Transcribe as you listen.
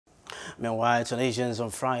Meanwhile, Tunisians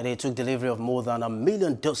on Friday took delivery of more than 1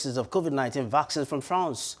 million doses of COVID-19 vaccines from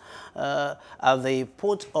France. At the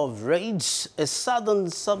port of Raids, a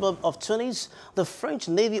southern suburb of Tunis, the French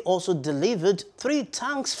Navy also delivered 3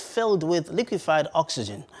 tanks filled with liquefied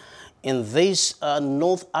oxygen. In this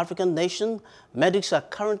North African nation, medics are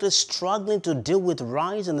currently struggling to deal with the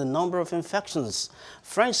rise in the number of infections.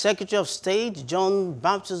 French Secretary of State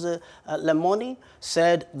Jean-Baptiste Lemoyne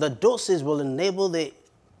said the doses will enable the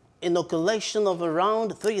inoculation of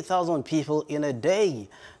around 30,000 people in a day.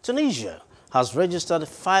 Tunisia has registered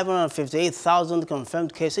 558,000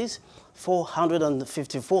 confirmed cases,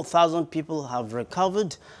 454,000 people have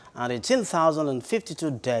recovered, and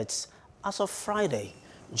 18,052 deaths as of Friday,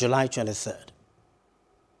 July 23rd.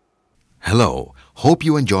 Hello, hope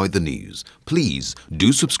you enjoyed the news. Please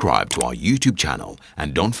do subscribe to our YouTube channel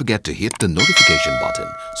and don't forget to hit the notification button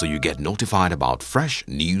so you get notified about fresh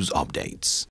news updates.